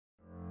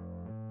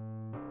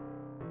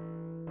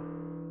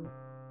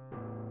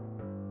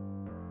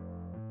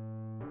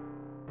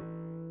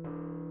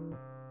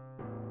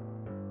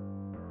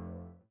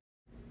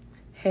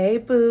Hey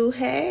boo,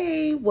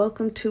 hey,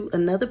 welcome to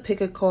another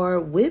pick a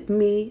card with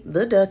me,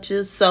 the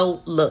Duchess.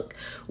 So look,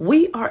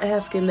 we are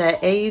asking that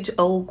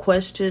age-old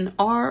question,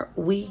 are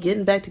we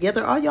getting back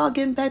together? Are y'all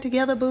getting back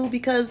together, boo?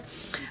 Because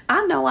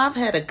I know I've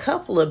had a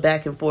couple of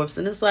back and forths,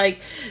 and it's like,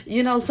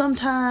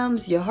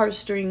 sometimes your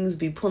heartstrings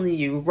be pulling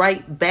you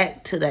right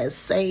back to that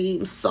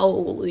same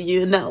soul,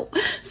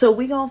 So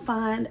we gonna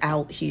find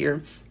out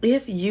here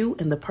if you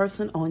and the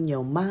person on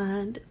your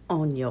mind,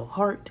 on your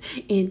heart,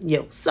 in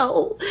your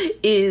soul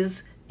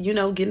is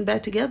getting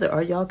back together.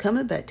 Are y'all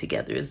coming back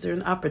together? Is there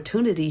an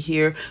opportunity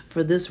here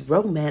for this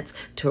romance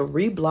to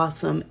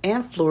reblossom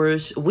and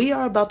flourish? We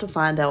are about to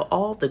find out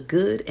all the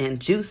good and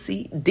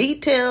juicy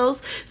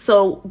details.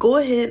 So go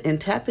ahead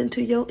and tap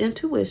into your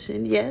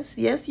intuition. Yes,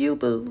 you,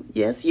 boo.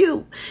 Yes,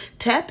 you.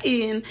 Tap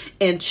in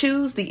and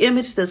choose the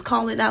image that's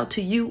calling out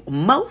to you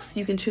most.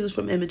 You can choose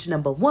from image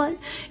number 1,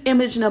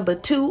 image number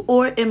 2,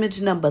 or image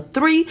number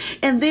 3,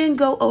 and then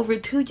go over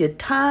to your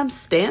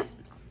timestamp.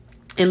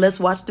 And let's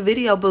watch the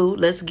video, boo.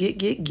 Let's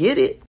get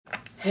it.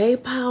 Hey,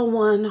 pile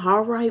one.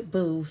 All right,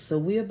 boo. So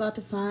we're about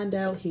to find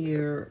out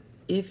here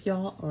if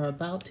y'all are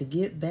about to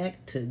get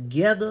back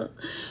together.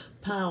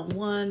 Pile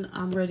one,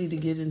 I'm ready to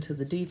get into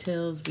the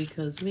details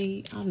because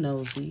I'm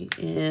nosy.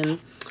 And,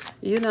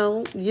 you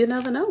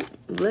never know.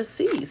 Let's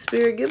see.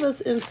 Spirit, give us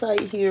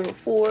insight here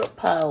for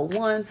pile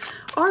one.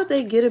 Are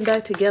they getting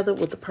back together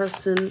with the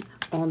person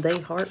on their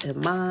heart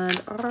and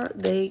mind? Are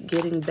they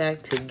getting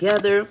back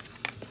together?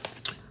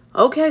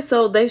 Okay,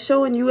 so they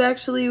showing you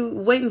actually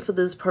waiting for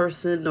this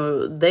person,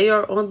 or they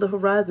are on the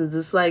horizons.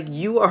 It's like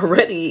you are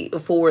ready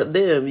for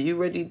them. You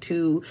ready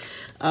to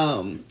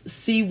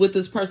see what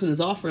this person is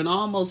offering. I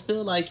almost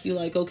feel like you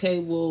like, okay,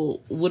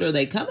 well, what are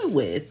they coming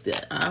with?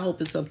 I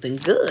hope it's something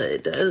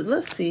good.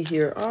 Let's see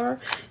here. Are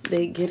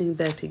they getting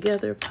back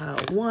together? Pile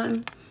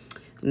one.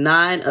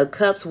 9 of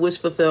Cups, wish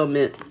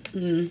fulfillment.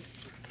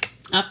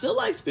 I feel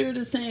like Spirit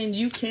is saying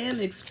you can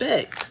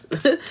expect.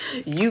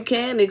 You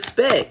can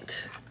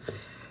expect.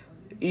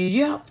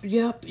 Yep.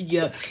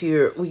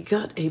 Here we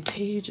got a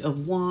Page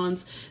of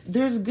Wands.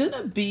 There's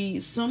gonna be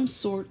some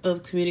sort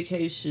of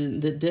communication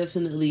that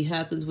definitely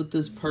happens with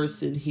this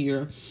person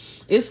here.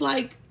 It's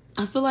like,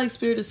 I feel like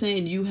Spirit is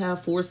saying you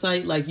have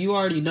foresight. Like you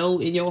already know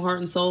in your heart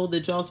and soul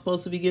that y'all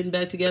supposed to be getting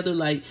back together.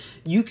 Like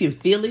you can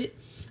feel it,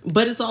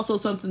 but it's also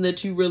something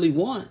that you really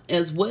want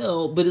as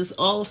well. But it's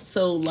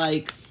also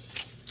like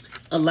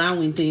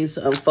allowing things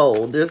to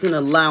unfold. There's an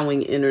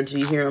allowing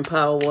energy here in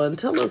pile one.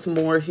 Tell us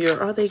more here.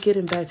 Are they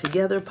getting back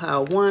together?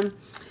 Pile one.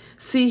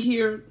 See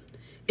here,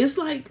 it's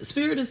like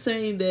Spirit is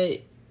saying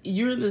that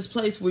you're in this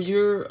place where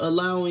you're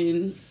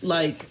allowing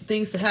like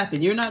things to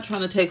happen. You're not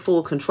trying to take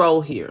full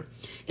control here.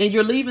 And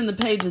you're leaving the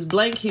pages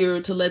blank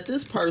here to let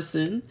this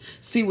person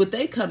see what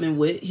they come in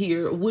with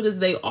here. What is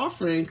they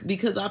offering?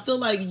 Because I feel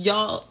like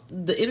y'all,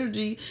 the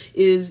energy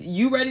is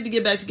you ready to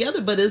get back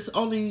together, but it's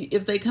only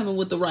if they come in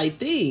with the right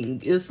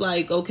thing. It's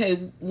like,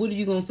 okay, what are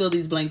you going to fill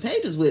these blank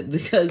pages with?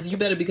 Because you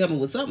better be coming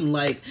with something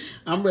like,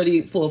 I'm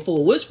ready for a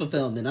full wish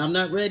fulfillment. I'm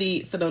not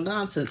ready for no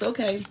nonsense.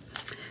 Okay,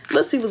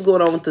 let's see what's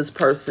going on with this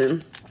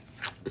person.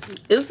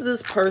 Is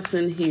this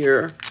person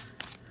here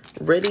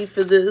ready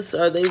for this?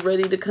 Are they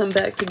ready to come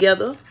back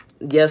together?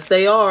 Yes,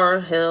 they are.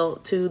 Hell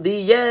to the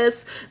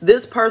yes.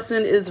 This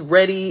person is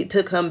ready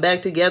to come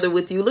back together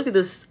with you. Look at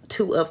this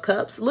 2 of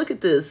Cups. Look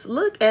at this.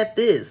 Look at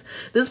this.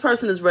 This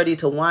person is ready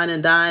to wine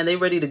and dine. They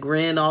ready to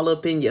grin all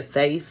up in your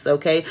face,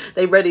 okay?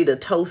 They ready to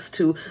toast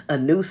to a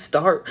new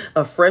start,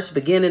 a fresh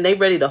beginning. They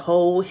ready to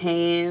hold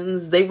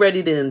hands. They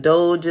ready to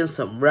indulge in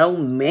some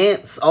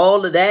romance,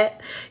 all of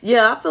that.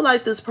 Yeah, I feel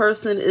like this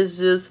person is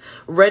just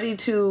ready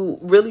to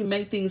really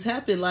make things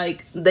happen.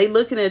 Like, they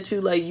looking at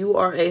you like you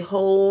are a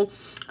whole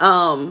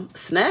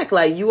snack,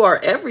 like you are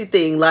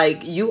everything,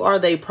 like you are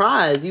their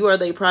prize, you are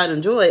their pride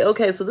and joy.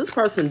 Okay, so this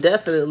person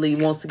definitely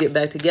wants to get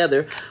back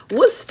together.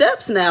 What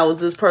steps now is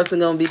this person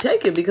going to be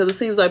taking? Because it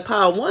seems like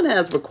pile one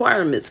has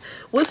requirements.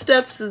 What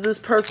steps is this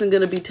person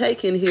going to be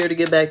taking here to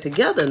get back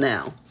together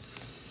now?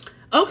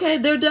 Okay,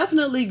 they're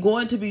definitely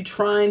going to be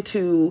trying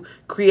to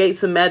create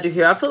some magic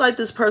here. I feel like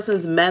this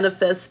person's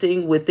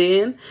manifesting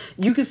within.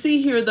 You can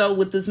see here though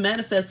with this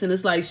manifesting,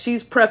 it's like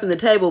she's prepping the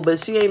table,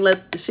 but she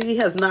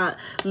has not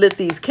lit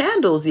these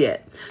candles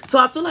yet. So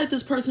I feel like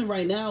this person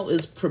right now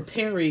is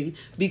preparing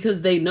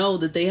because they know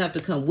that they have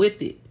to come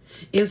with it.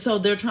 And so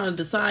they're trying to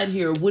decide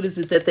here, what is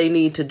it that they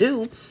need to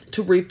do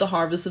to reap the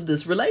harvest of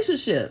this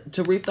relationship,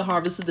 to reap the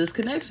harvest of this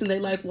connection. They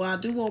like, well, I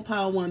do want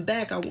pile one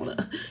back. I want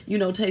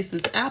to, taste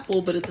this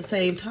apple. But at the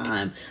same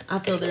time, I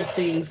feel there's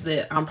things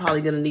that I'm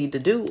probably going to need to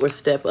do or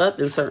step up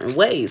in certain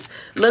ways.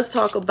 Let's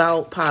talk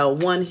about pile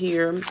one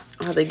here.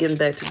 Are they getting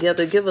back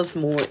together? Give us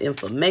more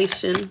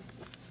information.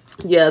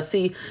 Yeah,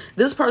 see,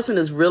 this person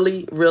is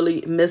really,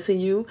 really missing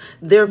you.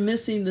 They're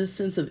missing this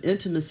sense of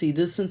intimacy,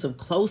 this sense of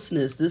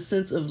closeness, this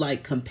sense of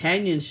like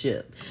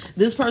companionship.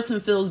 This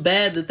person feels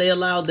bad that they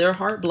allowed their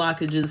heart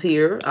blockages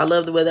here. I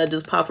love the way that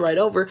just popped right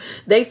over.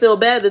 They feel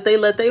bad that they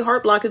let their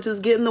heart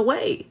blockages get in the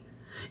way.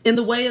 in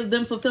the way of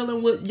them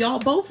fulfilling what y'all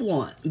both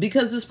want.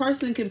 Because this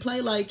person can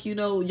play like, you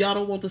know, y'all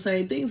don't want the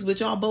same things, but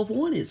y'all both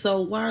want it.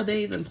 So why are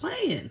they even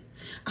playing?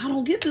 I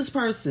don't get this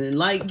person.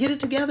 Like, get it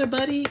together,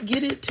 buddy.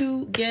 Get it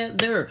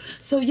together.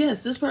 So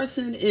yes, this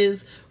person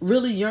is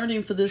really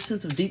yearning for this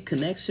sense of deep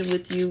connection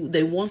with you.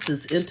 They want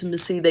this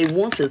intimacy. They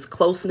want this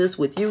closeness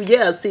with you.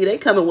 Yeah, see, they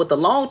coming with the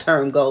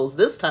long-term goals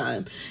this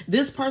time.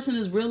 This person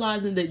is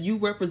realizing that you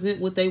represent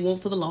what they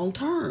want for the long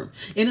term.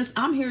 And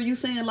I'm hearing you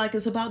saying like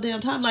it's about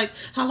damn time. Like,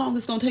 how long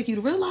it's going to take you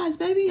to realize,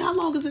 baby? How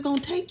long is it going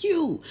to take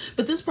you?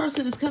 But this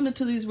person is coming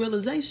to these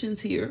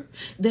realizations here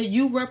that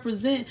you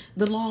represent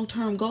the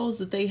long-term goals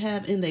that they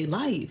have in their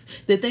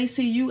life, that they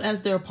see you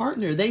as their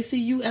partner. They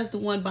see you as the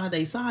one by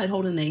their side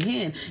holding their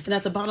hand. And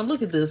at the bottom,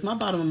 look at this. My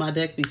bottom of my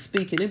deck be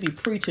speaking. It be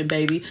preaching,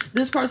 baby.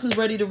 This person's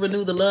ready to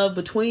renew the love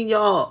between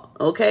y'all.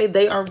 Okay?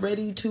 They are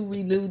ready to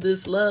renew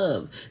this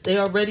love. They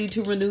are ready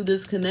to renew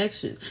this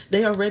connection.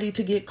 They are ready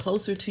to get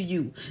closer to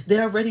you. They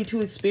are ready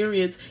to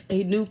experience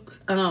a new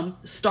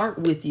start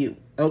with you.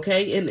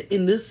 Okay, and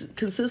this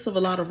consists of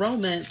a lot of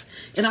romance,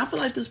 and I feel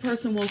like this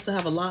person wants to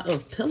have a lot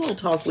of pillow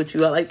talk with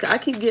you. Like, I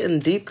keep getting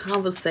deep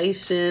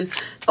conversation,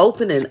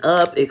 opening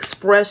up,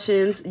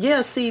 expressions.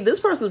 Yeah, see, this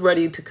person's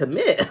ready to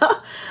commit.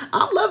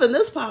 I'm loving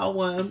this power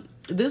one.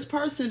 This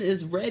person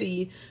is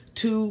ready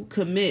to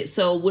commit.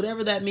 So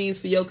whatever that means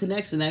for your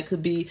connection, that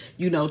could be,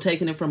 you know,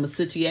 taking it from a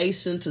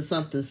situation to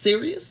something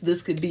serious.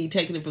 This could be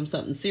taking it from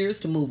something serious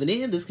to moving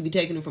in. This could be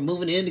taking it from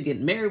moving in to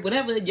getting married.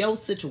 Whatever your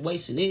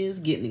situation is,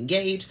 getting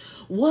engaged,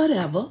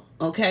 whatever,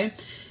 okay?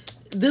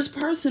 This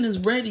person is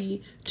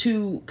ready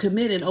to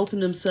commit and open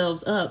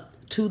themselves up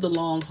to the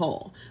long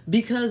haul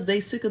because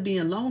they sick of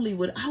being lonely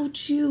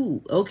without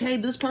you. Okay,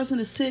 this person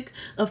is sick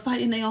of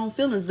fighting their own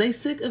feelings. They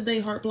sick of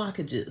their heart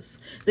blockages.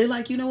 They're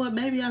like, you know what,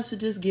 maybe I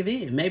should just give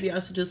in. Maybe I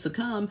should just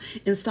succumb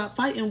and stop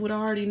fighting what I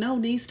already know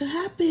needs to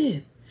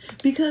happen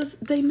because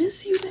they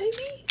miss you,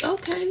 baby.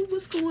 Okay,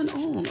 what's going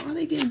on? Are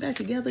they getting back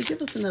together? Give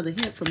us another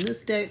hint from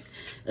this deck.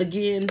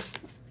 Again,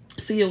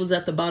 see, it was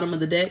at the bottom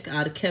of the deck.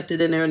 I'd kept it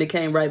in there and it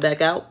came right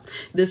back out.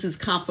 This is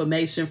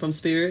confirmation from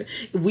spirit.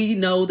 We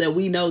know that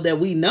we know that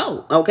we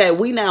know. Okay,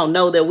 we now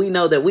know that we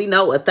know that we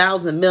know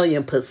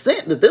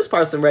 1,000,000,000% that this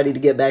person ready to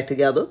get back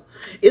together.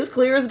 It's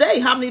clear as day.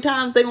 How many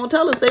times they gonna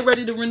tell us they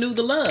ready to renew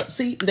the love?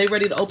 See, they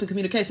ready to open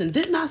communication.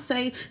 Didn't I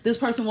say this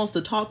person wants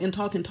to talk and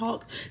talk and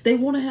talk? They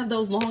want to have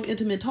those long,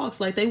 intimate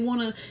talks. Like, they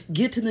want to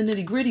get to the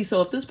nitty gritty.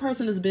 So if this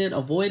person has been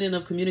avoidant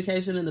of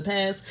communication in the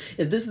past,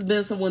 if this has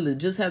been someone that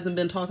just hasn't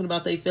been talking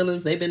about their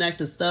feelings, they've been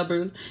acting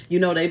stubborn, you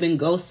know, they've been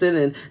ghosting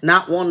and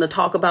not wanting to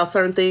talk about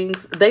certain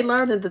things, they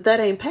learning that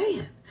ain't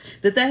paying.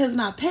 That has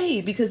not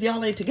paid because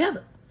y'all ain't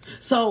together.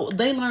 So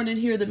they learning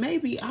here that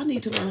maybe I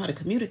need to learn how to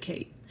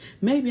communicate.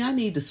 Maybe I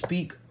need to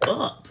speak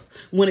up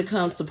when it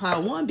comes to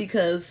pile one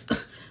because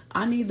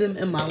I need them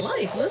in my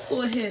life. Let's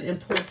go ahead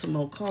and pull some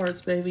more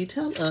cards, baby.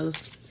 Tell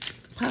us,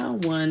 pile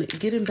one,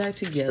 getting back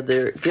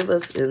together. Give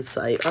us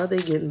insight. Are they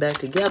getting back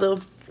together?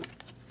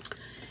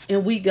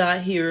 And we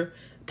got here,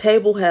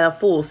 table half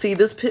full. See,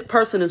 this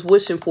person is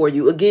wishing for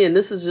you. Again,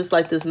 this is just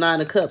like this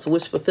 9 of Cups,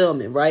 wish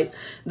fulfillment, right?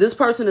 This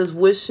person is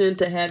wishing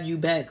to have you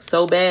back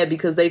so bad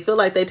because they feel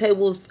like their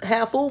table is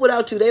half full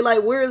without you. They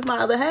like, where is my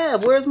other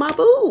half? Where's my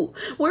boo?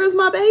 Where's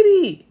my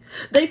baby?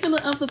 They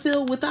feeling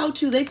unfulfilled without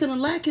you. They feeling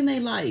lack in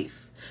their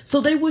life.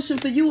 So they wishing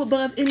for you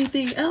above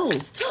anything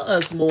else. Tell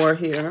us more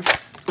here.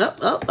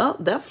 Oh,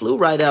 that flew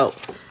right out.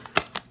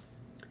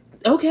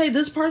 Okay,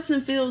 this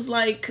person feels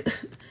like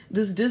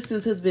this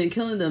distance has been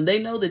killing them.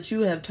 They know that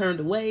you have turned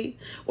away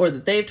or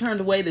that they've turned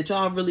away, that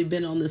y'all have really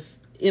been on this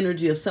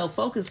energy of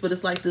self-focus, but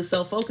it's like this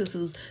self-focus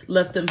has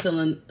left them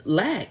feeling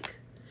lack.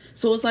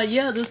 So it's like,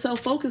 yeah, this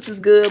self-focus is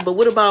good, but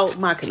what about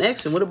my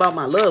connection? What about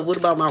my love? What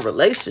about my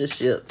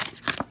relationship?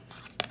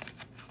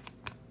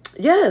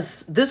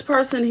 Yes, this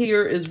person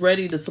here is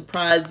ready to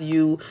surprise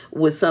you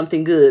with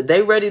something good.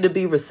 They ready to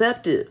be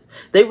receptive.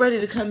 They ready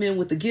to come in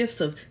with the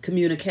gifts of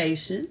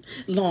communication,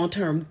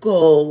 long-term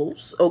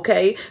goals,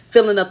 okay?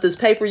 Filling up this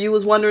paper. You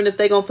was wondering if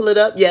they gonna fill it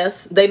up.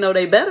 Yes, they know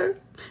they better.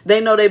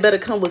 They know they better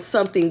come with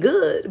something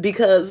good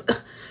because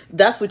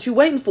that's what you're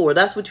waiting for.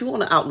 That's what you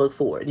want to outlook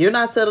for. You're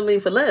not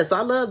settling for less.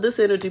 I love this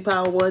energy,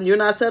 power one. You're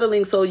not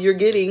settling, so you're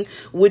getting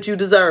what you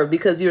deserve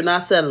because you're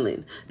not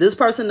settling. This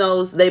person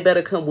knows they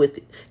better come with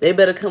it. They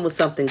better come with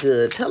something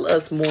good. Tell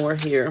us more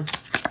here.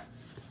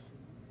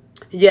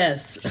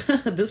 Yes,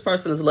 this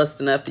person is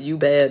lusting after you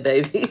bad,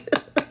 baby.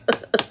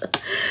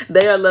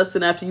 They are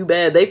lusting after you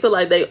bad. They feel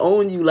like they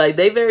own you. Like,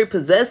 they very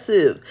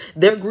possessive.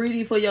 They're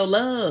greedy for your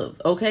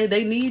love. Okay,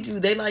 they need you.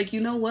 They like,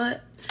 you know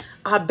what?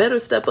 I better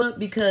step up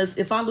because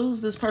if I lose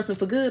this person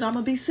for good, I'm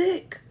going to be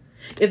sick.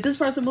 If this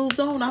person moves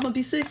on, I'm going to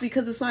be sick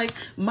because it's like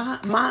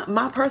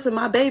my person,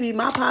 my baby,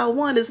 my pile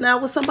one is now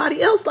with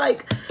somebody else.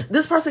 Like,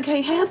 this person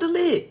can't handle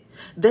it.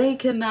 They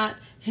cannot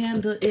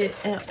handle it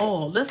at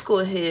all. Let's go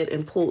ahead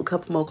and pull a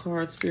couple more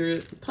cards,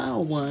 Spirit.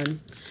 Pile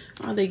one.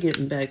 Are they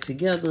getting back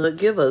together?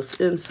 Give us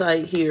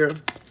insight here.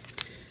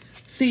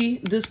 See,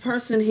 this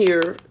person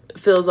here,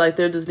 feels like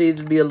there just needs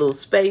to be a little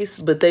space,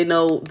 but they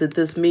know that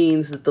this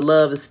means that the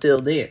love is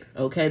still there.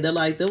 Okay, they're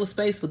like, there was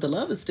space, but the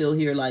love is still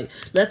here. Like,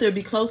 let there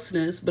be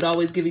closeness, but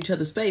always give each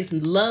other space.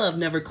 And love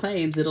never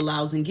claims, it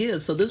allows and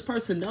gives. So this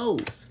person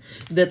knows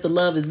that the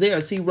love is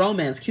there. See,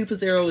 romance,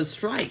 Cupid's arrow is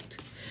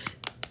striked.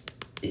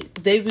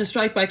 They've been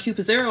struck by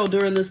Cupid's arrow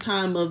during this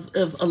time of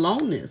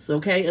aloneness,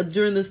 okay,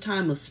 during this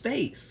time of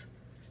space.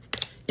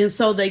 And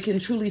so they can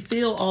truly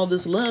feel all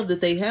this love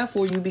that they have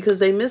for you because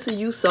they're missing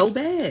you so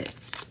bad.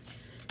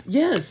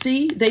 Yeah,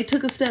 see, they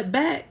took a step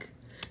back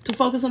to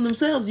focus on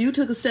themselves. You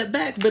took a step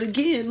back. But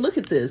again, look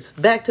at this.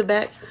 Back to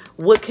back.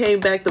 What came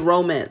back? The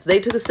romance. They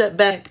took a step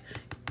back.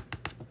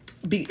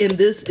 And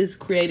this is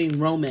creating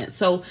romance.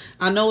 So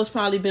I know it's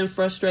probably been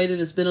frustrated.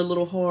 It's been a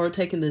little hard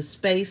taking this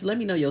space. Let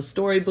me know your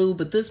story, boo.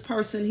 But this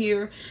person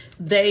here,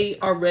 they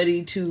are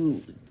ready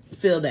to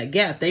fill that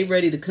gap. They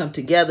ready to come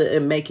together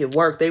and make it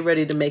work. They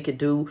ready to make it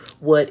do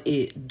what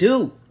it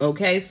do.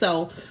 Okay,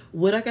 so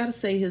what I gotta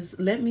say is,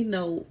 let me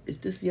know if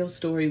this is your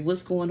story,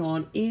 what's going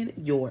on in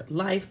your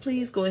life.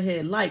 Please go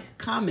ahead, like,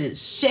 comment,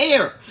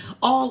 share,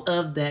 all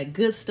of that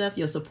good stuff.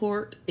 Your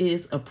support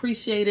is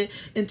appreciated.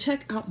 And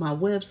check out my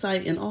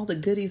website and all the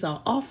goodies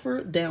I'll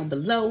offer down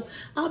below.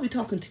 I'll be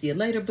talking to you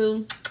later,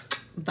 boo.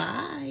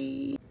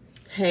 Bye.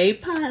 Hey,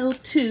 pile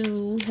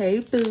two. Hey,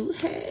 boo.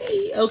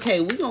 Hey. Okay,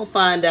 we're going to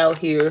find out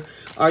here.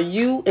 Are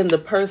you and the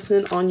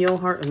person on your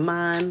heart and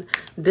mind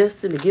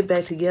destined to get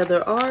back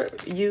together? Are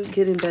you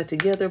getting back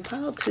together?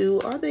 Pile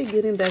two, are they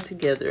getting back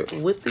together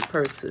with the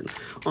person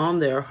on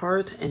their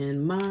heart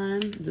and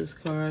mind? This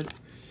card.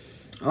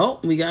 Oh,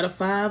 we got a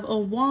 5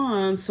 of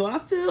Wands. So I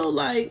feel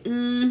like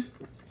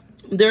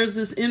there's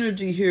this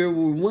energy here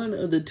where one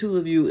of the two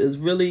of you is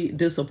really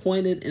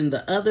disappointed in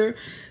the other.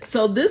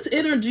 So this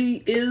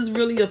energy is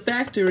really a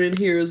factor in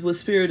here, is what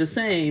Spirit is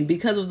saying.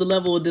 Because of the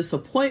level of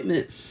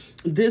disappointment,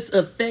 this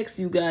affects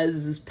you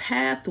guys'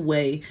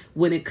 pathway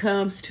when it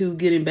comes to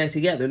getting back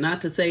together. Not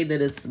to say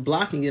that it's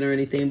blocking it or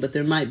anything, but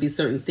there might be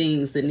certain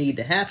things that need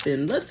to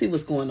happen. Let's see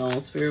what's going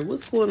on, Spirit.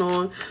 What's going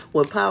on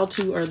with pile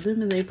two? Are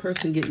them and their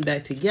person getting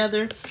back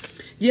together?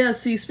 Yeah,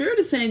 see, Spirit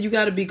is saying you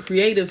got to be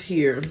creative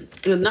here.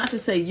 And not to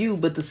say you,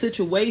 but the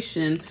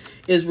situation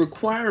is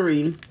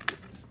requiring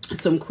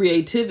some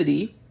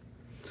creativity,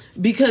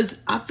 because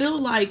I feel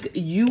like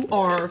you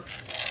are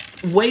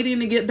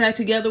waiting to get back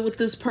together with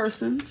this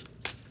person.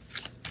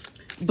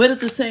 But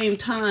at the same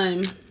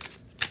time,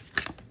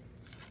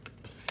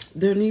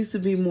 there needs to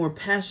be more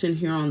passion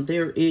here on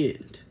their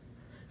end.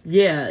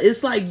 Yeah,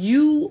 it's like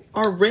you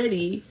are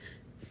ready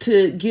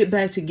to get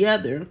back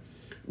together.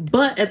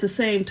 But at the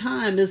same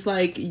time, it's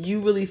like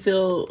you really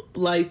feel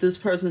like this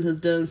person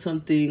has done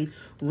something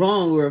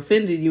wrong or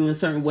offended you in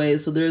certain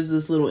ways. So there's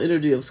this little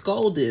energy of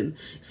scolding.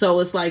 So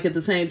it's like at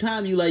the same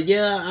time, you like,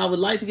 yeah, I would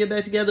like to get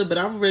back together, but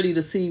I'm ready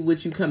to see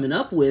what you coming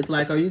up with.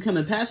 Like, are you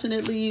coming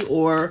passionately,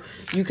 or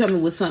you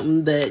coming with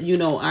something that, you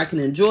know, I can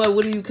enjoy?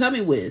 What are you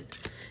coming with?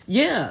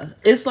 Yeah,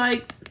 it's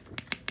like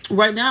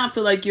right now I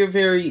feel like you're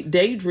very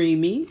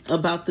daydreamy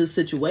about this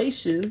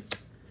situation.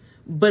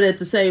 But at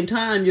the same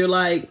time, you're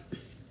like,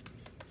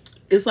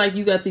 it's like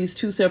you got these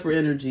two separate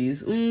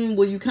energies.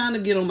 Well, you kind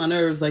of get on my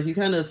nerves. Like, you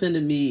kind of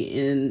offended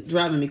me and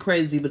driving me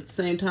crazy. But at the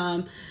same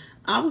time,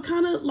 I would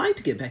kind of like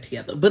to get back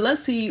together. But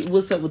let's see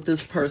what's up with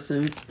this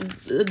person.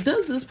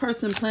 Does this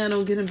person plan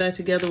on getting back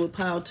together with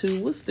pile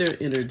two? What's their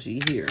energy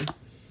here?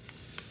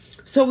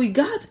 So we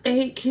got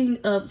a King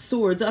of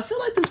Swords. I feel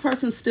like this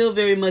person's still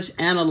very much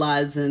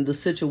analyzing the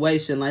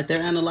situation. Like, they're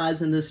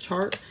analyzing this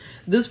chart.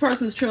 This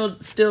person's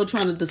still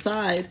trying to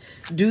decide,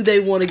 do they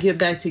want to get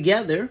back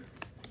together?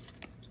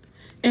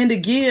 And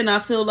again, I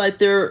feel like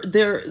they're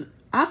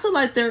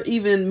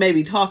even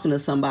maybe talking to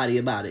somebody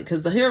about it,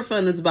 because the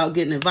Hierophant is about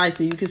getting advice,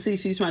 and you can see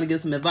she's trying to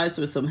get some advice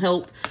or some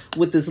help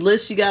with this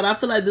list she got. I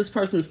feel like this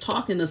person's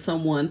talking to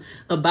someone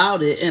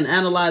about it and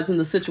analyzing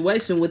the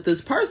situation with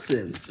this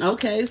person.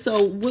 Okay,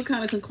 so what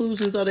kind of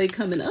conclusions are they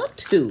coming up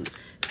to,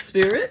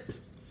 Spirit?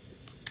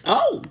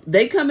 Oh,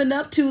 they coming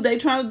up to, they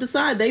trying to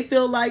decide. They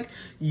feel like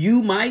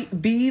you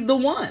might be the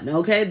one.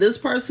 Okay, this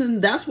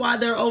person, that's why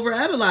they're over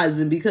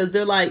analyzing, because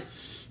they're like,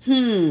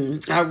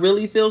 I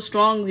really feel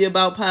strongly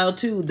about pile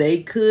two.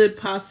 They could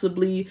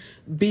possibly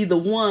be the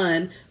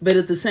one, but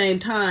at the same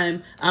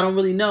time, I don't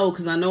really know,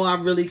 because I know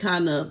I've really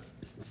kind of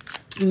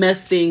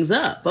messed things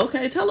up.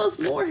 Okay, tell us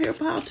more here,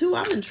 pile two.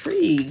 I'm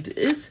intrigued.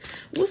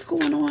 What's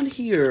going on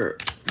here?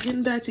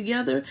 Getting back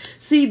together.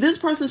 See, this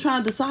person's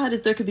trying to decide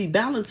if there could be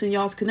balance in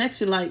y'all's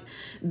connection. Like,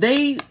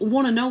 they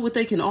want to know what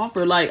they can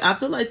offer. Like, I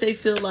feel like they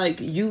feel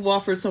like you've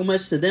offered so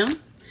much to them,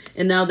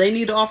 and now they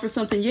need to offer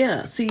something.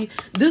 Yeah, see,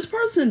 this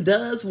person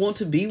does want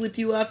to be with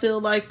you, I feel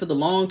like, for the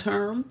long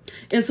term.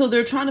 And so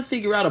they're trying to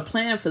figure out a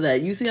plan for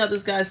that. You see how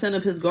this guy set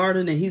up his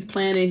garden and he's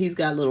planning. He's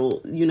got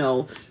little, you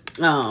know,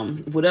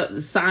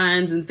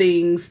 signs and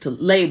things to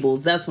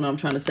labels. That's what I'm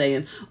trying to say,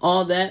 and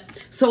all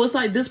that. So it's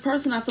like this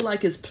person, I feel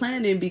like, is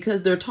planning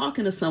because they're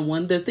talking to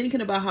someone. They're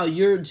thinking about how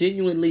you're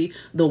genuinely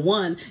the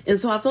one. And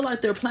so I feel like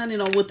they're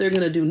planning on what they're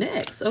going to do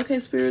next. Okay,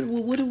 Spirit,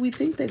 well, what do we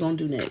think they're going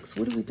to do next?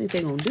 What do we think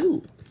they're going to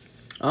do?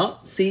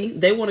 Oh, see,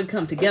 they want to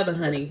come together,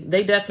 honey.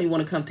 They definitely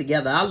want to come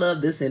together. I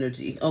love this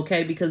energy,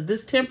 okay? Because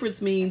this temperance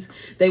means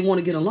they want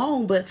to get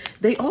along, but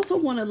they also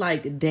want to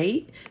like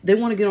date. They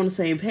want to get on the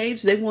same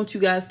page. They want you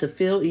guys to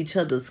fill each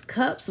other's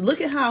cups. Look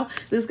at how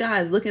this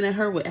guy is looking at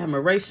her with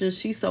admiration.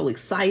 She's so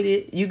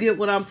excited. You get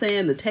what I'm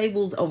saying? The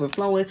table's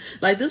overflowing.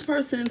 Like this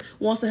person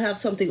wants to have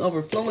something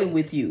overflowing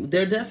with you.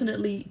 They're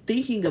definitely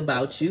thinking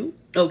about you,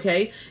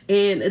 okay?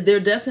 And they're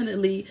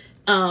definitely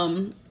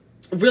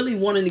really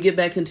wanting to get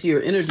back into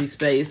your energy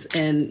space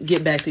and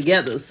get back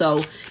together.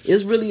 So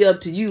it's really up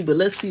to you, but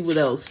let's see what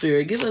else.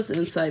 Spirit, give us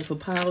insight for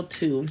pile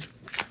 2.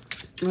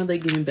 Are they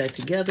getting back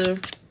together?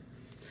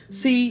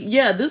 See,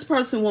 yeah, this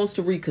person wants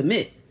to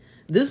recommit.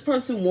 This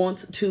person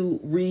wants to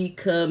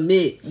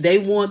recommit. They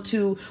want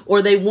to,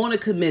 or they want to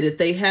commit if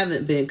they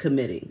haven't been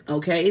committing,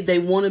 okay? They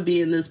want to be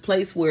in this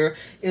place where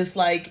it's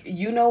like,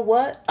 you know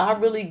what? I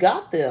really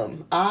got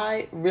them.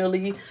 I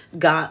really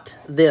got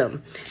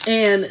them.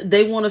 And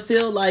they want to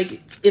feel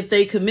like if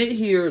they commit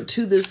here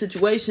to this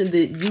situation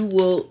that you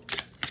will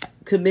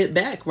commit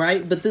back,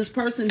 right? But this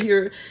person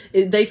here,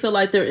 they feel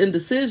like their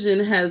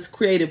indecision has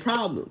created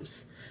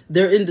problems.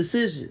 Their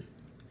indecision.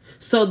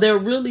 So they're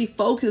really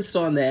focused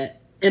on that.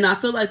 And I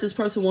feel like this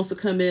person wants to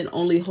come in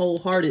only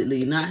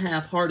wholeheartedly, not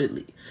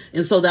half-heartedly.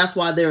 And so that's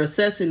why they're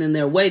assessing and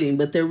they're waiting,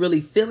 but they're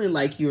really feeling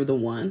like you're the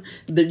one,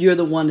 that you're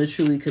the one to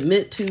truly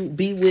commit to,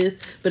 be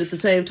with. But at the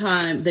same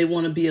time, they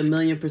want to be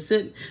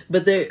 1,000,000%.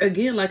 But they're,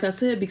 again, like I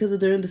said, because of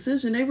their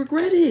indecision, they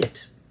regret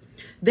it.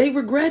 They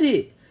regret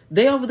it.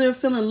 They over there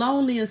feeling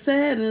lonely and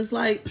sad. And it's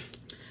like,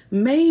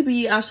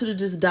 maybe I should have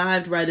just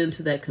dived right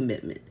into that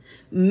commitment.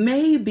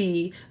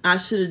 Maybe I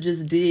should have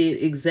just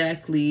did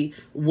exactly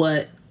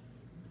what,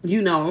 you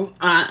know,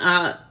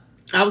 I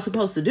was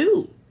supposed to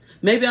do.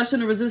 Maybe I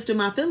shouldn't have resisted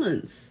my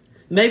feelings.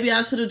 Maybe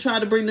I should have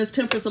tried to bring this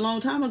temperance a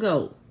long time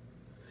ago.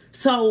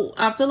 So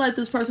I feel like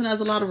this person has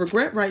a lot of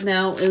regret right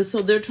now. And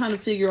so they're trying to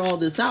figure all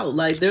this out.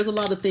 Like there's a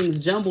lot of things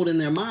jumbled in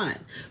their mind.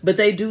 But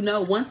they do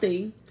know one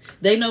thing.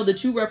 They know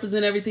that you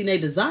represent everything they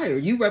desire.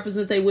 You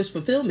represent their wish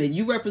fulfillment.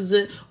 You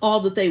represent all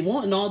that they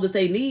want and all that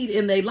they need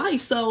in their life.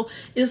 So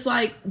it's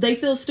like they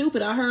feel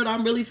stupid. I heard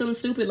I'm really feeling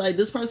stupid. Like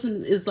this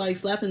person is like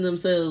slapping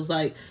themselves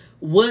like,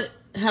 what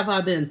have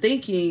I been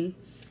thinking,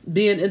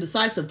 being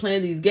indecisive,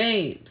 playing these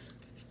games?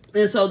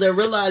 And so they're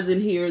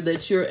realizing here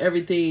that you're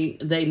everything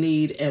they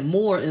need and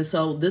more. And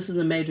so this is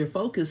a major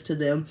focus to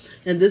them.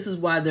 And this is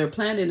why they're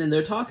planning and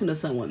they're talking to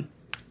someone.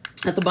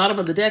 At the bottom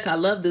of the deck, I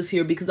love this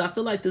here because I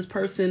feel like this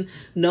person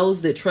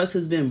knows that trust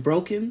has been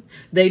broken.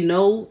 They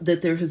know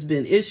that there has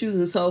been issues.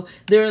 And so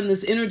they're in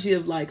this energy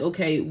of like,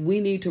 okay,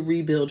 we need to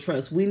rebuild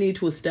trust. We need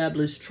to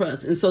establish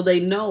trust. And so they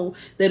know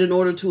that in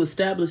order to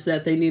establish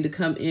that, they need to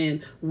come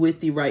in with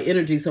the right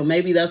energy. So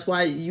maybe that's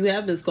why you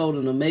have been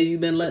scolding them. Maybe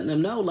you've been letting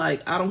them know,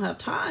 like, I don't have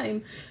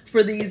time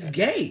for these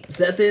games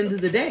at the end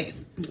of the day.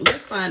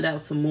 Let's find out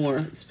some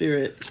more,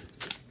 Spirit.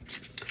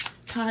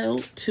 Pile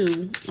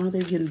 2, are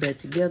they getting back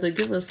together?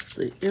 Give us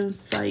the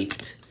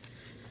insight.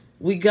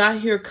 We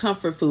got here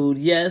comfort food.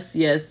 Yes,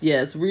 yes,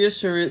 yes.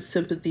 Reassurance,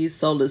 sympathy,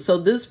 solace. So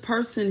this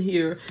person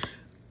here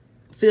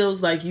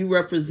feels like you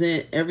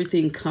represent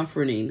everything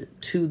comforting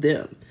to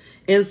them.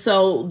 And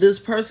so this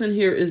person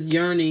here is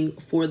yearning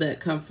for that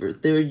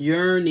comfort. They're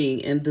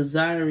yearning and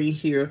desiring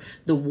here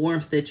the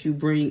warmth that you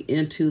bring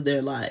into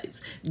their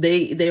lives.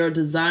 They are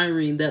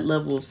desiring that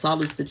level of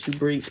solace that you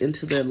bring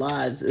into their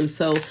lives. And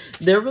so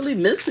they're really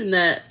missing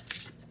that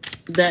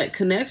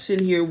connection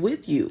here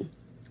with you.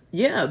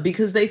 Yeah,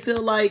 because they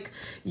feel like,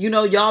 you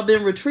know, y'all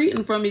been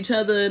retreating from each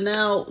other and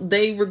now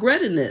they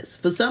regretting this.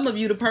 For some of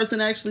you, the person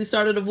actually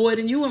started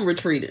avoiding you and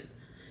retreating.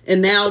 And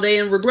now they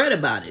in regret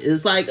about it.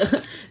 It's like,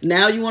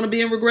 now you want to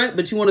be in regret,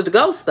 but you wanted to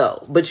ghost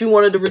though. But you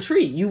wanted to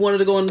retreat. You wanted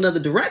to go in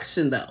another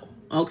direction though.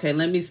 Okay,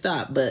 let me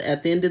stop. But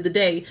at the end of the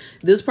day,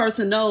 this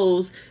person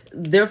knows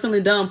they're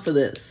feeling dumb for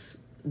this.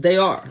 They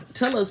are.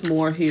 Tell us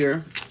more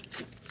here.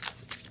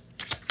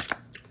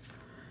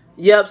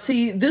 Yep,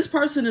 see, this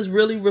person is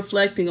really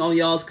reflecting on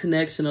y'all's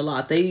connection a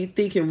lot. They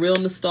thinking real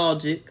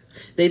nostalgic.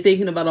 They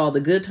thinking about all the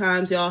good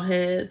times y'all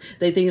had.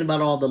 They thinking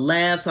about all the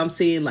laughs. I'm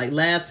seeing like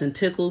laughs and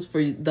tickles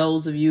for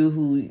those of you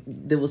who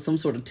there was some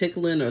sort of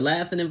tickling or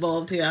laughing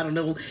involved here. I don't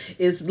know.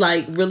 It's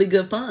like really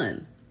good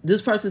fun.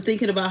 This person's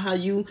thinking about how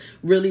you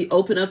really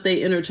open up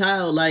their inner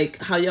child,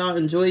 like how y'all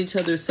enjoy each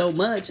other so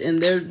much. And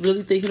they're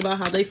really thinking about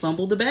how they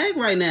fumbled the bag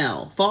right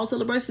now. Fall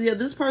celebration. Yeah,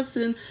 this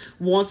person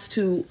wants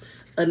to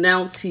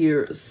announce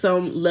here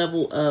some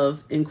level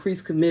of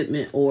increased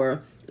commitment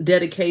or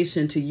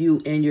dedication to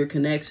you and your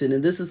connection.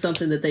 And this is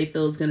something that they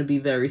feel is going to be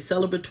very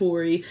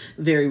celebratory,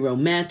 very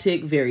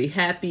romantic, very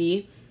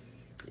happy.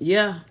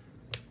 Yeah,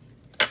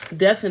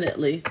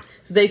 definitely.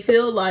 So they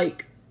feel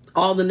like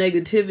all the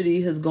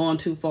negativity has gone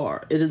too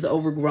far. It is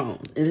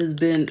overgrown. It has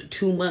been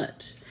too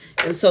much.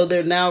 And so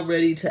they're now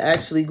ready to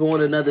actually go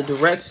in another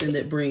direction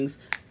that brings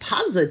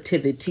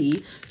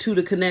positivity to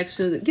the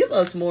connection. Give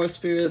us more,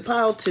 Spirit.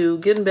 Pile 2,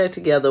 getting back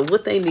together,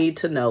 what they need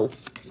to know.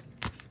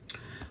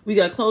 We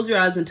got close your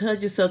eyes and tell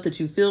yourself that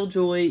you feel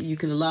joy. You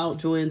can allow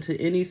joy into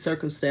any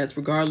circumstance,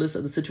 regardless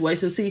of the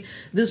situation. See,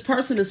 this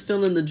person is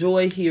feeling the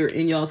joy here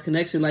in y'all's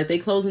connection. Like they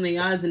closing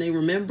their eyes and they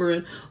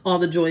remembering all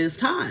the joyous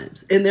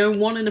times. And they're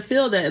wanting to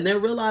feel that. And they're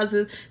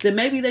realizing that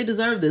maybe they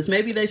deserve this.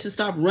 Maybe they should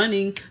stop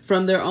running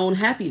from their own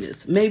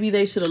happiness. Maybe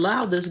they should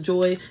allow this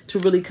joy to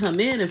really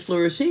come in and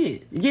flourish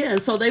in. Yeah,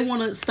 and so they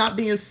want to stop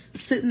being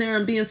sitting there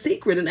and being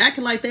secret and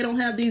acting like they don't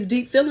have these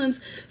deep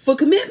feelings for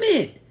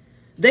commitment.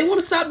 They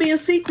want to stop being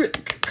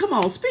secret. Come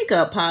on, speak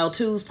up, pile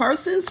twos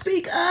person.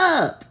 Speak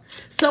up.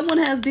 Someone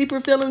has deeper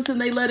feelings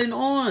and they let it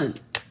on.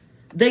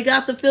 They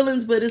got the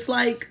feelings, but it's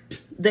like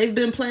they've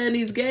been playing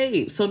these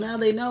games. So now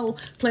they know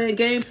playing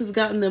games has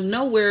gotten them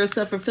nowhere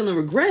except for feeling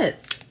regret.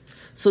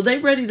 So they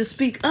ready to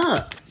speak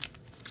up.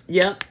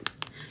 Yep.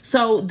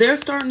 So they're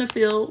starting to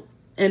feel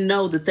and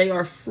know that they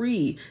are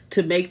free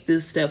to make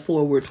this step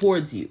forward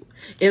towards you.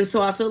 And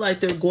so I feel like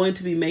they're going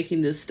to be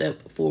making this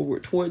step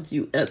forward towards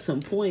you at some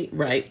point,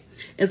 right?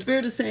 And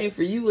Spirit is saying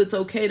for you, it's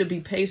okay to be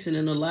patient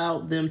and allow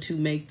them to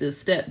make this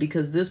step,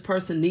 because this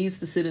person needs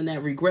to sit in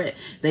that regret.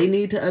 They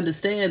need to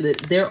understand that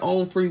their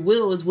own free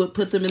will is what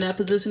put them in that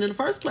position in the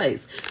first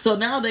place. So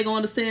now they're going to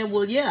understand,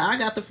 well, yeah, I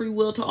got the free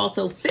will to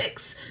also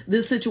fix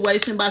this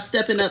situation by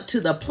stepping up to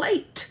the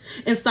plate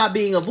and stop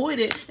being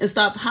avoided and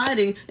stop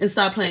hiding and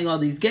stop playing all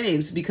these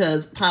games,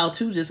 because pile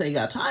 2 just ain't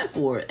got time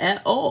for it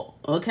at all.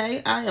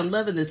 Okay, I am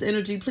loving this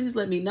energy. Please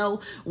let me know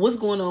what's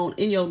going on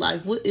in your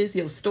life. What is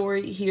your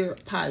story here,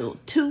 pile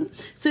 2?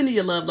 Send me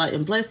your love, light,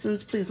 and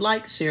blessings. Please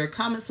like, share,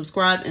 comment,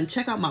 subscribe, and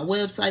check out my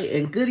website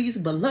and goodies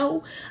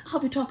below. I'll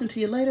be talking to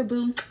you later,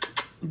 boo.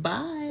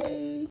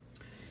 Bye.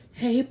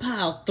 Hey,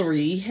 pile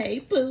 3. Hey,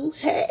 boo.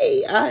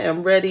 Hey, I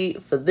am ready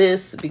for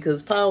this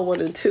because pile 1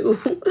 and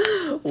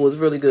 2 was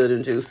really good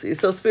and juicy.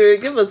 So,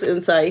 Spirit, give us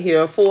insight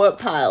here for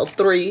pile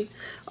 3.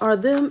 Are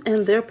them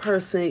and their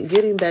person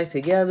getting back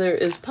together?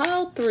 Is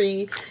pile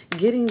 3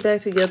 getting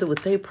back together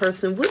with their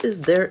person? What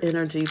is their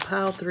energy?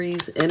 Pile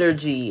 3's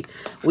energy.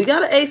 We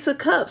got an Ace of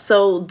Cups.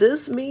 So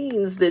this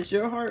means that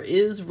your heart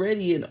is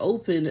ready and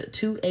open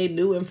to a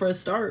new and fresh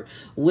start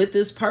with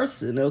this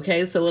person.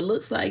 Okay, so it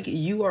looks like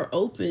you are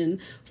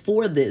open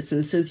for this.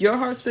 And since your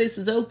heart space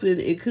is open,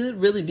 it could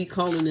really be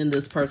calling in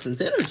this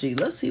person's energy.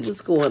 Let's see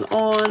what's going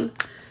on.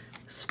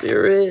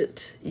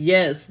 Spirit,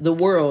 yes, the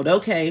world.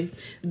 Okay,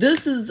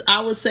 this is,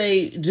 I would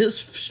say,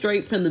 just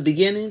straight from the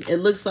beginning, it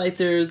looks like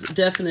there's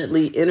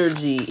definitely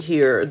energy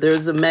here.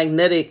 There's a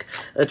magnetic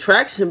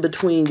attraction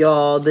between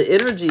y'all. The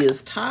energy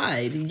is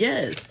tied,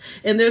 yes.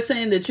 And they're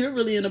saying that you're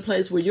really in a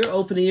place where you're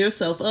opening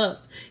yourself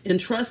up and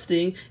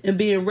trusting and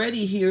being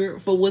ready here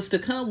for what's to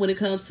come when it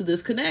comes to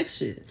this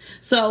connection.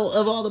 So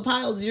of all the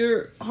piles,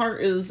 your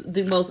heart is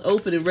the most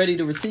open and ready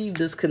to receive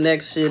this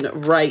connection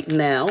right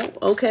now.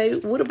 Okay,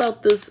 what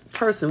about this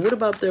person? What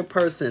about their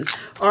person?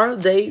 Are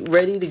they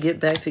ready to get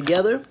back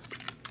together?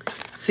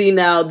 See,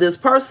 now this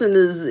person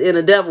is in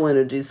a devil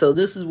energy. So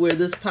this is where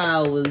this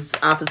pile was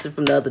opposite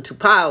from the other 2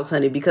 piles,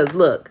 honey, because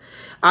look,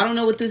 I don't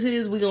know what this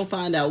is. We're going to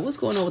find out what's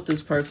going on with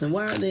this person.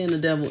 Why are they in the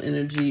devil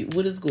energy?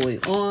 What is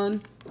going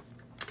on?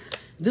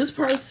 This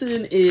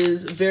person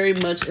is very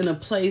much in a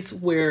place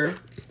where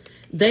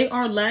they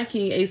are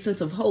lacking a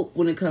sense of hope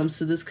when it comes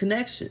to this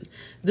connection.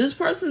 This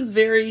person's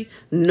very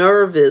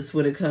nervous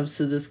when it comes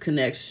to this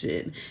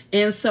connection.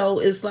 And so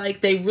it's like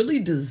they really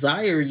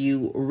desire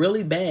you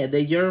really bad.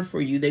 They yearn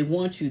for you. They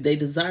want you. They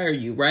desire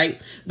you,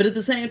 right? But at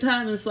the same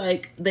time, it's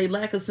like they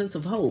lack a sense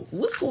of hope.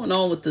 What's going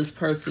on with this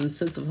person's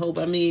sense of hope?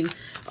 I mean,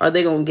 are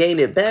they going to gain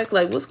it back?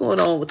 Like, what's going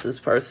on with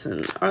this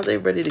person? Are they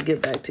ready to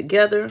get back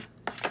together?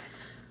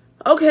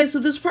 Okay, so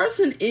this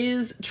person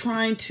is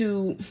trying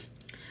to...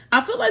 I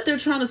feel like they're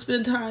trying to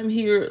spend time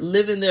here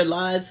living their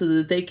lives so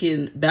that they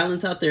can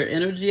balance out their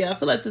energy. I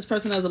feel like this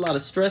person has a lot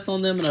of stress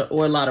on them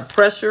or a lot of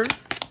pressure.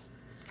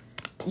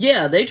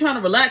 Yeah, they're trying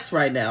to relax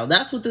right now.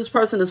 That's what this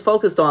person is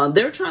focused on.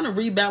 They're trying to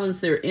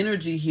rebalance their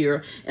energy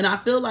here. And I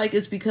feel like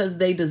it's because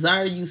they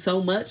desire you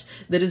so much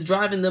that it's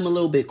driving them a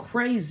little bit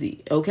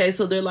crazy. Okay,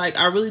 so they're like,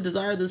 I really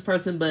desire this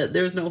person, but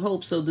there's no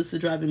hope. So this is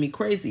driving me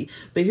crazy.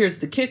 But here's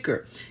the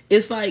kicker.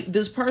 It's like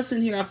this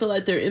person here, I feel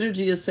like their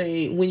energy is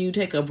saying when you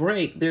take a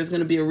break, there's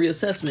going to be a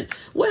reassessment.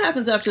 What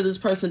happens after this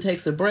person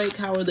takes a break?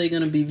 How are they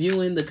going to be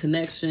viewing the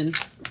connection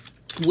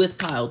with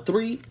pile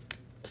 3?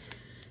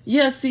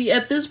 Yeah, see,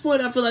 at this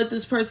point, I feel like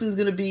this person is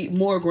going to be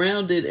more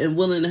grounded and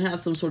willing to have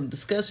some sort of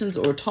discussions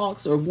or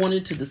talks or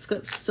wanting to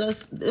discuss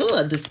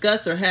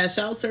or hash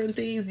out certain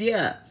things.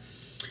 Yeah.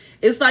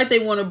 It's like they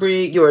want to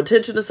bring your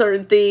attention to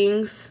certain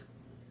things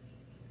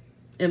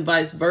and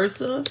vice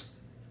versa.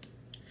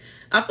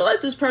 I feel like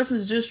this person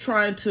is just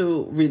trying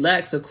to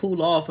relax or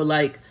cool off or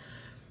like,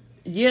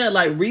 yeah,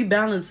 like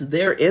rebalance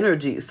their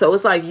energy. So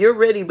it's like you're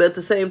ready, but at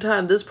the same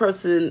time, this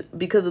person,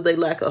 because of their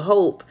lack of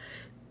hope,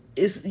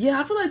 yeah,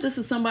 I feel like this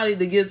is somebody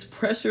that gets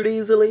pressured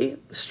easily,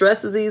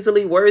 stresses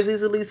easily, worries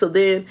easily. So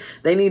then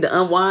they need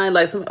to unwind.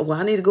 Like, well,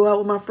 I need to go out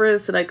with my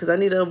friends tonight because I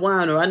need to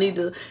unwind, or I need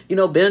to,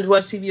 binge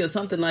watch TV or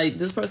something. Like,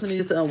 this person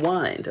needs to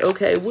unwind.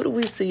 Okay, what do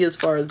we see as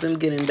far as them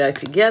getting back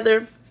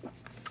together?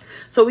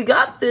 So we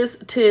got this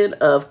 10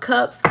 of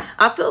Cups.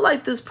 I feel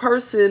like this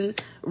person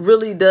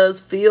really does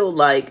feel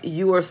like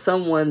you are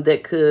someone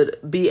that could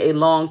be a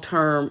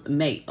long-term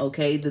mate,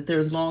 okay? That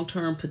there's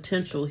long-term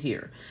potential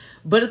here.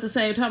 But at the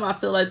same time, I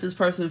feel like this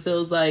person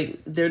feels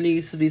like there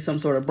needs to be some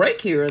sort of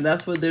break here. And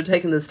that's what they're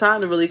taking this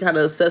time to really kind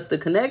of assess the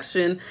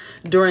connection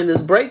during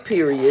this break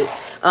period.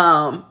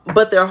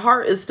 But their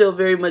heart is still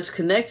very much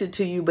connected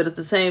to you. But at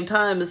the same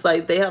time, it's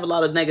like they have a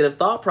lot of negative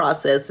thought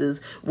processes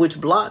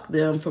which block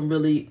them from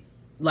really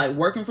like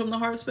working from the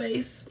heart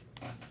space.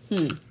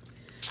 Do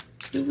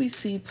we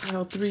see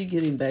pile 3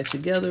 getting back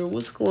together?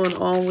 What's going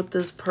on with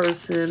this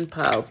person?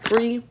 Pile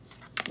 3.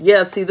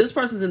 Yeah, see, this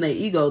person's in their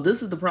ego.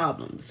 This is the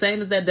problem.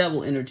 Same as that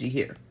devil energy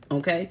here,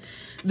 okay?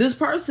 This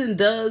person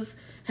does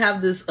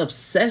have this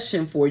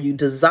obsession for you,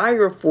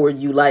 desire for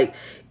you, like,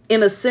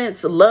 in a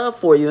sense, love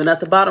for you. And at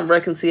the bottom,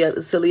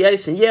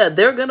 reconciliation. Yeah,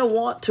 they're going to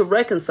want to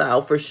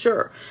reconcile for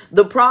sure.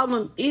 The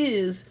problem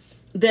is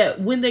that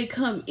when they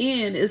come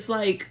in, it's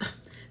like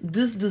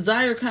this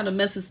desire kind of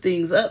messes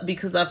things up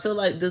because I feel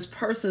like this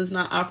person's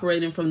not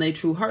operating from their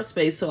true heart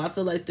space. So I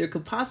feel like there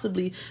could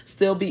possibly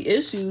still be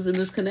issues in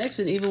this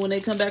connection even when they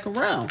come back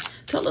around.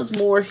 Tell us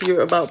more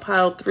here about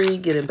pile 3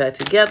 getting back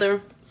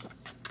together.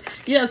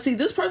 Yeah, see,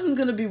 this person's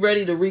going to be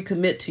ready to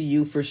recommit to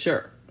you for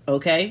sure.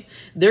 Okay,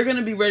 they're going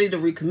to be ready to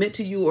recommit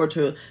to you or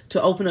to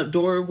open up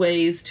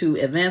doorways to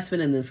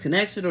advancement in this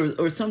connection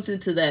or something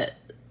to that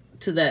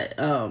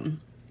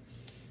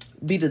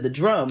beat of the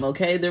drum.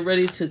 Okay, they're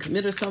ready to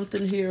commit or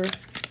something here.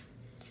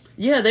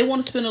 Yeah, they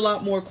want to spend a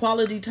lot more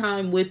quality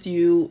time with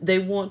you. They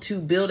want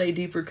to build a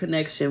deeper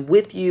connection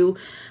with you.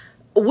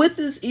 With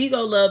this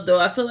ego love,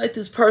 though, I feel like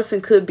this person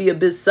could be a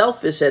bit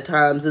selfish at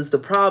times is the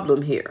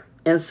problem here.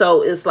 And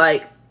so it's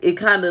like it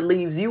kind of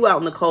leaves you out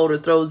in the cold or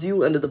throws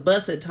you under the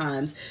bus at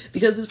times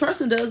because this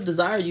person does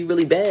desire you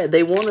really bad.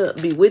 They want to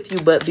be with you,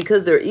 but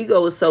because their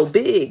ego is so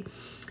big,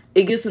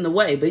 it gets in the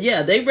way. But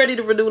yeah, they ready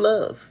to renew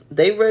love.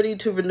 They ready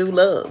to renew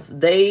love.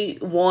 They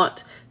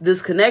want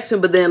this connection.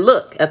 But then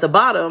look, at the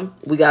bottom,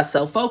 we got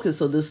self-focus.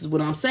 So this is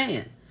what I'm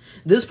saying.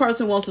 This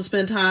person wants to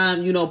spend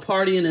time, you know,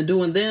 partying and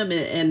doing them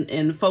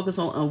and focus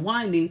on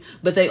unwinding,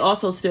 but they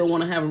also still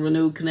want to have a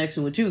renewed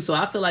connection with you. So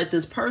I feel like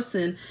this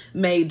person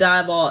may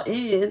dive all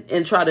in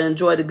and try to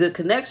enjoy the good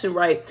connection,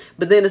 right?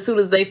 But then as soon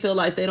as they feel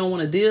like they don't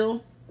want to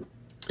deal,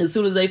 as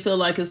soon as they feel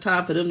like it's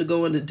time for them to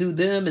go and to do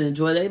them and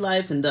enjoy their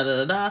life and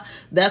da-da-da-da,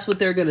 that's what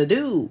they're going to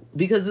do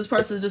because this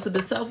person is just a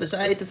bit selfish.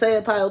 I hate to say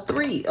it, pile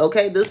 3,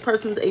 okay? This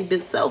person's a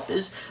bit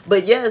selfish,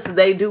 but yes,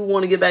 they do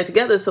want to get back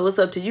together, so it's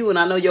up to you, and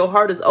I know your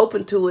heart is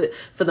open to it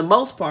for the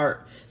most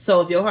part,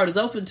 so if your heart is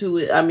open to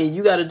it, I mean,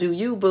 you got to do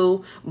you,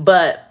 boo,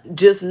 but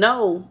just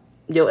know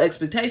your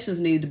expectations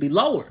need to be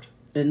lowered.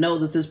 And know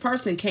that this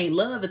person can't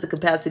love at the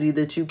capacity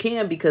that you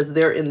can because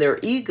they're in their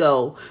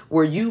ego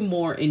where you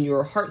more in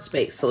your heart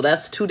space. So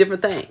that's two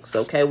different things,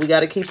 okay? We got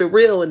to keep it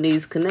real in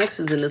these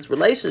connections, in this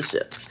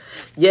relationships.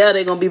 Yeah,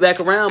 they're going to be back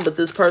around, but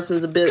this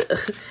person's a bit,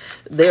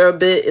 they're a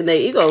bit in their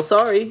ego.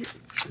 Sorry.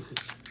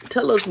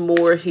 Tell us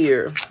more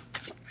here.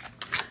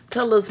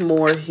 Tell us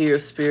more here,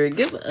 Spirit.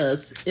 Give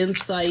us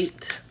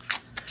insight.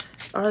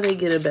 Are they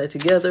getting back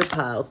together?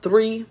 Pile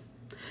 3.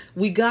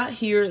 We got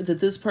here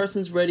that this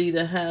person's ready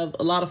to have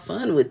a lot of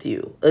fun with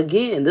you.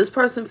 Again, this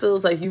person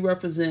feels like you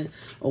represent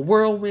a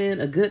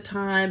whirlwind, a good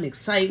time,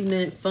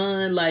 excitement,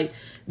 fun. Like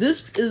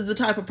this is the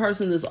type of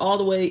person that's all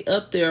the way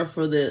up there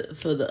for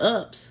the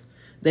ups.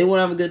 They want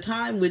to have a good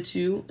time with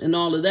you and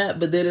all of that.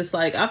 But then it's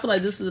like, I feel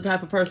like this is the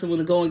type of person when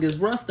the going gets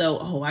rough though.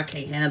 Oh, I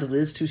can't handle it.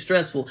 It's too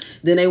stressful.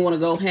 Then they want to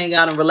go hang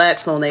out and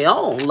relax on their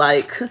own.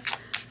 Like,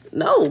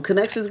 no,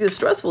 connections get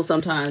stressful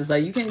sometimes.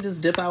 Like you can't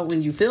just dip out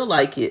when you feel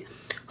like it.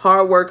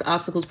 Hard work,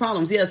 obstacles,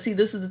 problems. Yeah, see,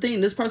 this is the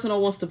thing. This person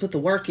wants to put the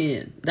work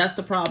in. That's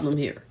the problem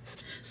here.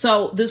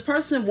 So this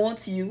person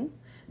wants you.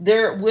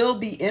 There will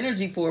be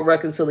energy for a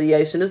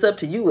reconciliation. It's up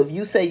to you. If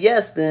you say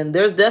yes, then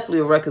there's definitely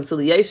a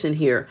reconciliation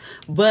here.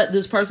 But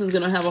this person's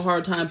going to have a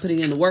hard time putting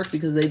in the work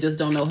because they just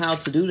don't know how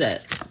to do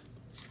that.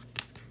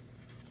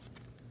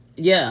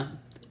 Yeah,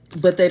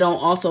 but they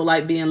don't also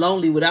like being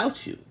lonely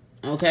without you.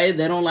 Okay,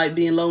 they don't like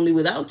being lonely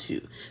without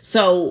you.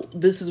 So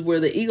this is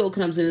where the ego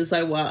comes in. It's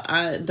like, well,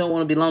 I don't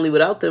want to be lonely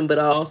without them, but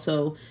I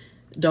also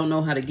don't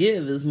know how to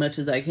give as much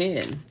as I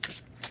can.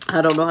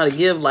 I don't know how to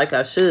give like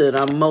I should.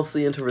 I'm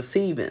mostly into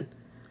receiving.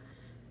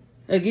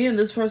 Again,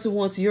 this person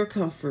wants your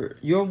comfort,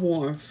 your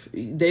warmth.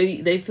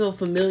 They feel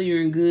familiar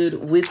and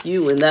good with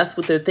you, and that's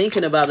what they're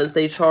thinking about as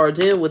they charge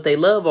in with their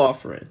love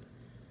offering.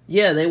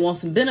 Yeah, they want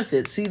some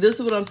benefits. See, this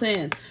is what I'm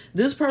saying.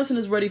 This person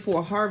is ready for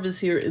a harvest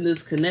here in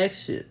this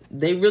connection.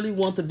 They really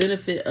want the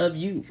benefit of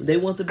you. They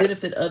want the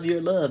benefit of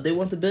your love. They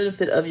want the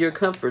benefit of your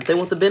comfort. They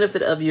want the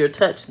benefit of your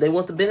touch. They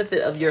want the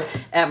benefit of your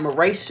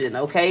admiration,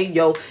 okay?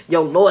 Your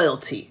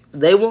loyalty.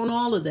 They want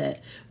all of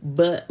that.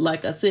 But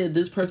like I said,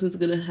 this person's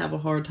going to have a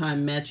hard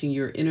time matching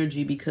your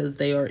energy because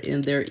they are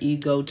in their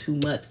ego too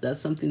much.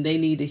 That's something they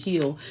need to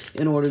heal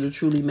in order to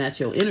truly match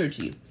your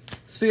energy.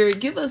 Spirit,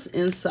 give us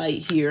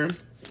insight here.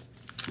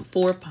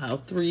 For pile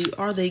 3,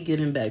 are they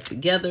getting back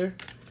together?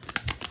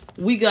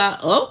 We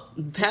got, oh,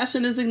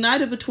 passion is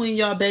ignited between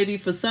y'all, baby.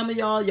 For some of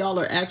y'all, y'all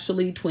are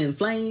actually twin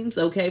flames,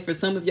 okay? For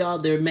some of y'all,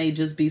 there may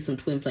just be some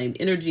twin flame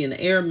energy in the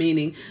air,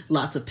 meaning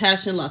lots of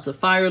passion, lots of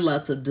fire,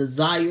 lots of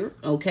desire,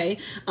 okay?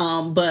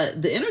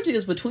 But the energy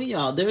is between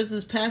y'all. There's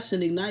this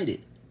passion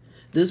ignited.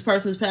 This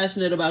person's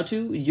passionate about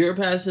you. You're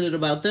passionate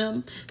about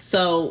them.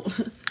 So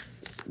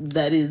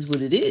that is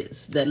what it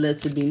is. That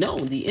lets it be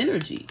known, the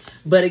energy.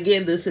 But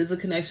again, this is a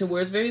connection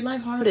where it's very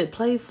lighthearted,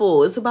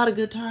 playful. It's about a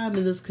good time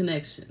in this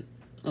connection.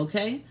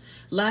 Okay?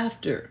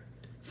 Laughter,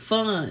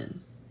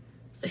 fun,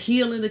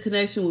 healing the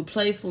connection with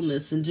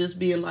playfulness and just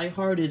being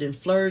lighthearted and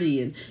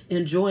flirty and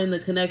enjoying the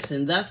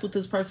connection. That's what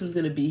this person's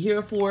going to be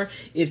here for.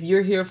 If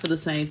you're here for the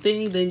same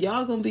thing, then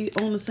y'all going to be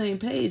on the same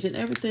page and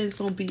everything's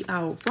going to be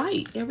all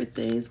right.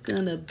 Everything's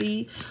going to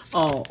be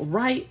all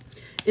right.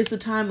 It's a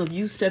time of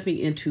you stepping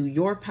into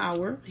your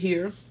power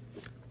here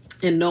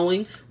and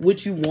knowing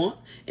what you want.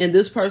 And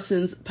this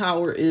person's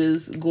power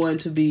is going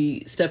to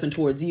be stepping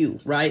towards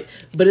you, right?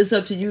 But it's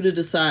up to you to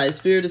decide.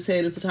 Spirit is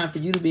saying it's a time for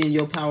you to be in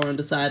your power and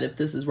decide if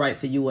this is right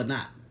for you or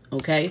not.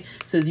 Okay? It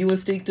says you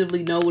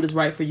instinctively know what is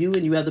right for you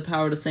and you have the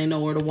power to say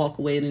no or to walk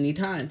away at any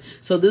time.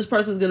 So this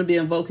person is going to be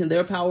invoking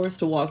their powers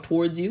to walk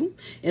towards you.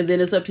 And then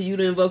it's up to you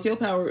to invoke your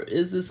power.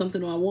 Is this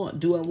something I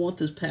want? Do I want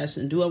this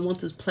passion? Do I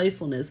want this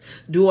playfulness?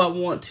 Do I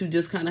want to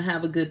just kind of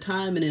have a good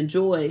time and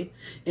enjoy?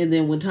 And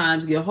then when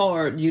times get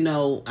hard, you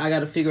know, I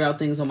got to figure out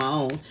things on my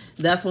own.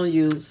 That's on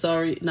you.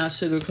 Sorry, not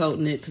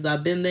sugarcoating it because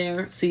I've been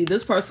there. See,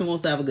 this person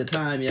wants to have a good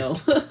time, yo.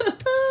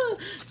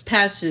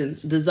 Passion,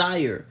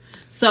 desire.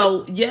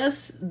 So,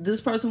 yes,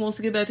 this person wants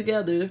to get back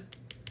together.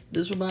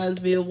 This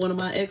reminds me of one of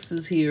my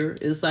exes here.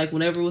 It's like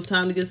whenever it was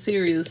time to get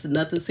serious,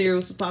 nothing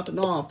serious was popping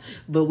off.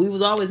 But we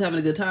was always having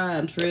a good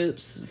time.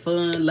 Trips,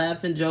 fun,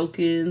 laughing,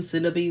 joking,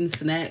 sitting up eating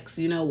snacks,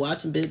 you know,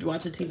 binge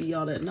watching TV,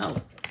 all that.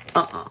 No.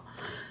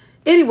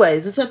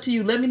 Anyways, it's up to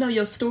you. Let me know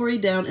your story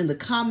down in the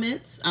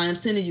comments. I am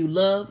sending you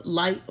love,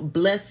 light,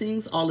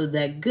 blessings, all of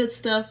that good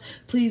stuff.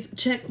 Please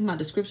check my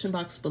description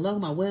box below,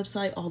 my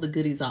website, all the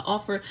goodies I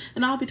offer.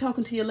 And I'll be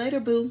talking to you later,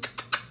 boo.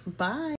 Bye.